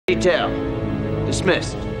Detail.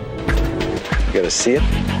 Dismissed. You gotta see it,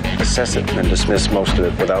 assess it, and dismiss most of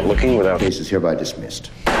it without looking, without... Case is hereby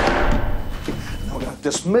dismissed. No,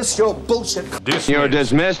 dismiss your bullshit. You're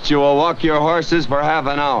dismissed. You will walk your horses for half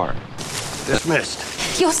an hour.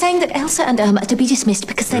 Dismissed. You're saying that Elsa and Irma are to be dismissed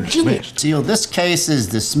because they're Jewish? Seal, this case is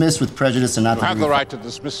dismissed with prejudice and not to be... You have the right to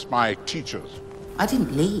dismiss my teachers. I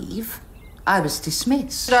didn't leave. I was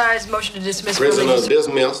dismissed. Motion to dismiss. Prisoner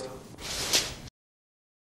dismissed.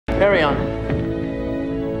 Carry on.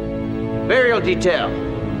 Burial detail.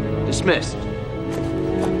 Dismissed.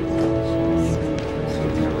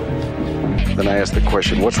 Then I ask the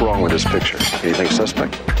question, what's wrong with this picture? Anything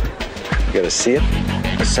suspect? You gotta see it,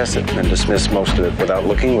 assess it, and dismiss most of it without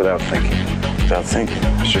looking, without thinking. Without thinking.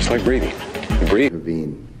 It's just like breathing. You breathe.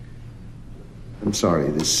 Intervene. I'm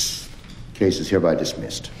sorry, this case is hereby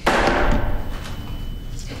dismissed.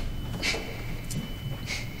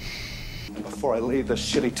 Before I leave this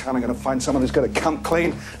shitty town, I'm gonna find someone who's gonna come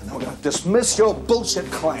clean, and then we're gonna dismiss your bullshit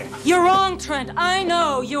claim. You're wrong, Trent. I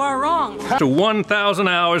know you are wrong. To 1,000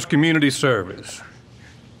 hours community service.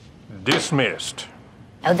 Dismissed.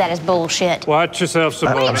 Oh, that is bullshit. Watch yourself,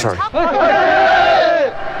 Simone. I'm sorry.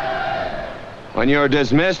 When you're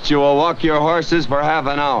dismissed, you will walk your horses for half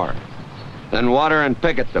an hour. Then water and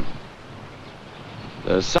picket them.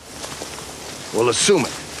 We'll assume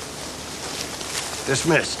it.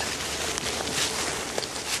 Dismissed.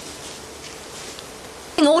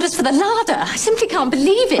 Orders for the larder. I simply can't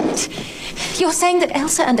believe it. You're saying that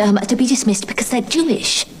Elsa and Irma are to be dismissed because they're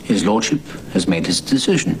Jewish? His lordship has made his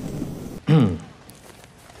decision.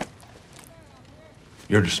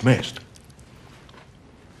 You're dismissed.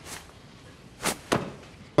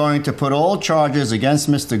 Going to put all charges against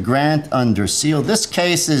Mr. Grant under seal. This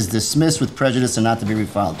case is dismissed with prejudice and not to be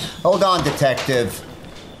refiled. Hold on, detective.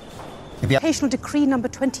 Educational Decree number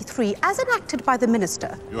 23, as enacted by the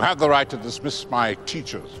Minister. You have the right to dismiss my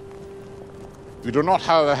teachers. You do not,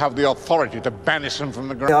 however, have the authority to banish them from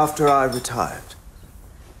the ground. After I retired.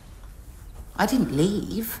 I didn't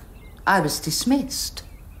leave. I was dismissed.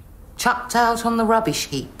 Chucked out on the rubbish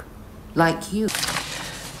heap. Like you.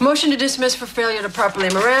 Motion to dismiss for failure to properly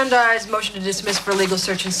Mirandize. Motion to dismiss for illegal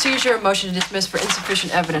search and seizure. Motion to dismiss for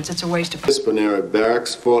insufficient evidence. It's a waste of... Disciplinary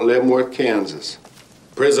barracks, Fort Leavenworth, Kansas.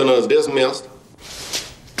 Prisoners dismissed.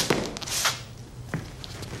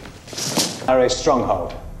 Are a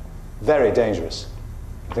stronghold. Very dangerous.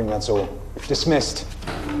 I think that's all. Dismissed.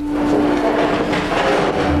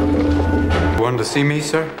 Want to see me,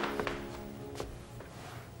 sir?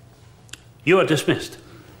 You are dismissed.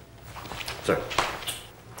 Sir.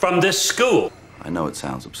 From this school. I know it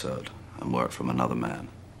sounds absurd, and were it from another man,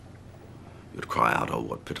 you'd cry out, "Oh,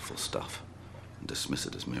 what pitiful stuff," and dismiss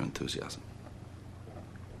it as mere enthusiasm.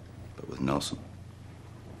 But with Nelson...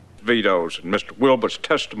 Vetoes and Mr. Wilbert's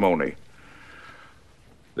testimony.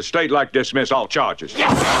 The state like dismiss all charges.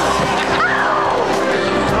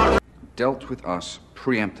 Dealt with us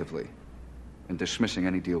preemptively in dismissing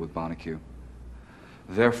any deal with Bonnecue.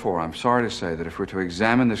 Therefore, I'm sorry to say that if we're to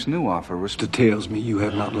examine this new offer... tells me you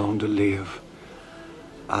have not long to live.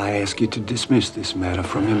 I ask you to dismiss this matter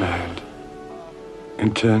from your mind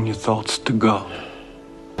and turn your thoughts to God.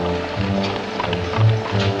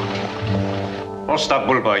 Ostap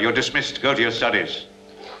Bulba, you're dismissed. Go to your studies.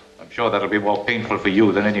 I'm sure that'll be more painful for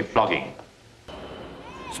you than any flogging.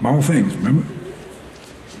 Small things, remember?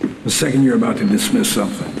 The second you're about to dismiss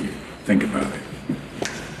something, think about it.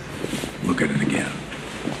 Look at it again.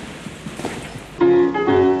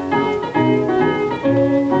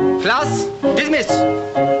 Class, dismiss.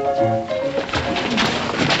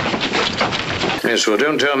 Yes, well,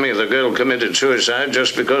 don't tell me the girl committed suicide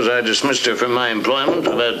just because I dismissed her from my employment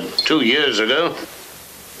about 2 years ago.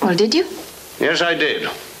 Well, did you? Yes, I did.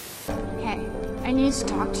 Hey, I need to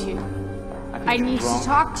talk to you. I need to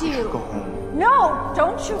talk to you. Go home. No,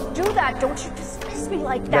 don't you do that. Don't you dismiss me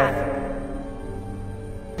like that.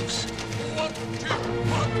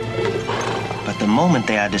 But the moment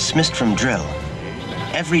they are dismissed from drill,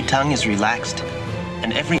 every tongue is relaxed,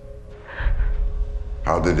 and every...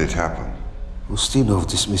 How did it happen? Ustinov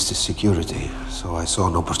dismissed his security, so I saw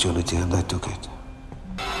an opportunity and I took it.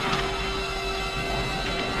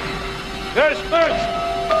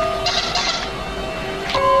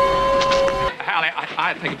 Hallie,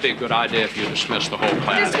 I think it'd be a good idea if you dismiss the whole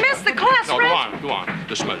class. Dismiss the class, No, Red. go on.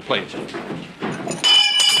 Dismiss, please.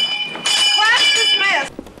 Class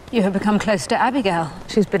dismissed. You have become close to Abigail.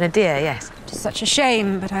 She's been a dear, yes. It's such a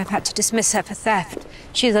shame, but I've had to dismiss her for theft.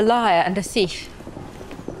 She's a liar and a thief.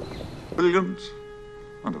 Brilliant,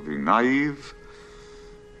 and of being naive.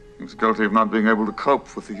 He was guilty of not being able to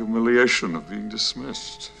cope with the humiliation of being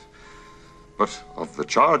dismissed. But of the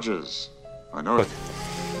charges, I know it.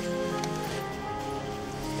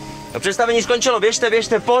 Představení skončilo,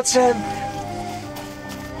 běžte, pojď sem.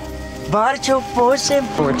 Barčo, pojď sem.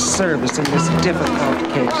 For its service in this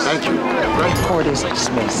difficult case. Thank you. The court is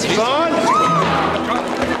dismissed.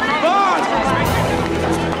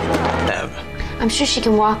 I'm sure she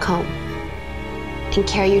can walk home and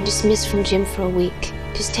carry you dismissed from gym for a week.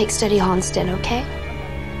 Just take study hall instead, okay?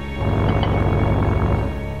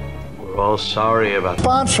 We're all sorry about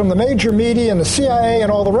Response from the major media and the CIA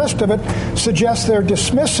and all the rest of it suggests they're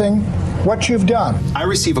dismissing what you've done. I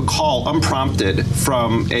receive a call unprompted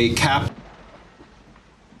from a cap.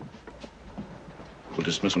 We'll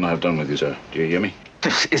dismiss when I have done with you, sir. Do you hear me?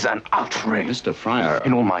 This is an outrage. Mr. Fryer.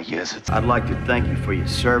 In all my years, I'd like to thank you for your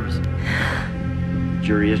service.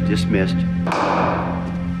 Jury is dismissed.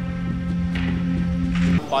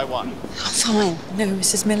 By one. Fine. No,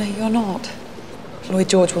 Mrs. Miller, you're not. Lloyd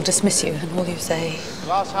George will dismiss you, and all you say...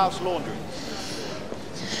 Glass House Laundry.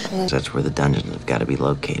 That's where the dungeons have got to be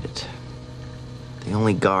located. The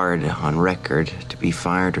only guard on record to be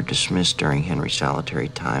fired or dismissed during Henry's solitary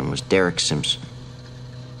time was Derek Simpson.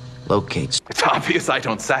 Locates. It's obvious I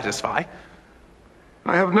don't satisfy.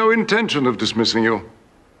 I have no intention of dismissing you.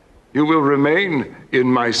 You will remain in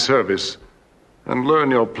my service and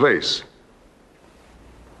learn your place.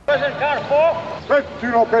 President Carrefour.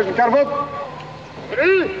 President Carrefour.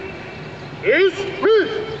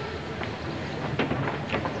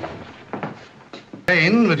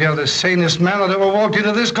 But you're the sanest man that ever walked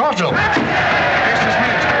into this courtroom.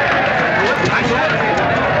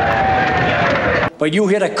 But you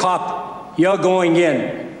hit a cop, you're going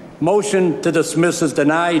in. Motion to dismiss is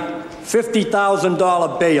denied.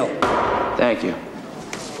 $50,000 bail. Thank you.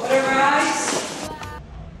 Whatever eyes?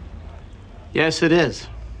 Yes, it is.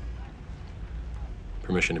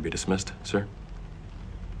 Permission to be dismissed, sir?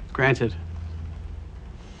 Granted.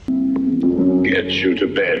 Get you to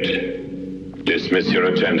bed. Dismiss your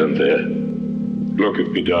attendant there. Look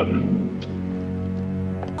it be done.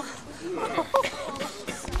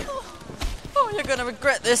 Oh, you're gonna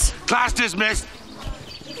regret this. Class dismissed.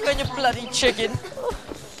 You and your bloody chicken.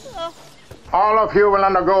 All of you will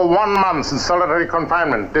undergo 1 month in solitary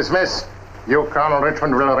confinement. Dismiss. You, Colonel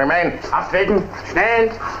Richmond, will remain. Abwägen.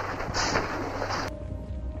 Stand.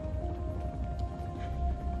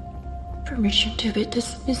 Permission to be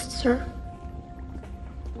dismissed, sir.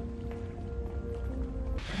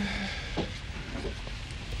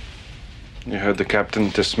 You heard the captain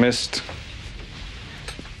dismissed.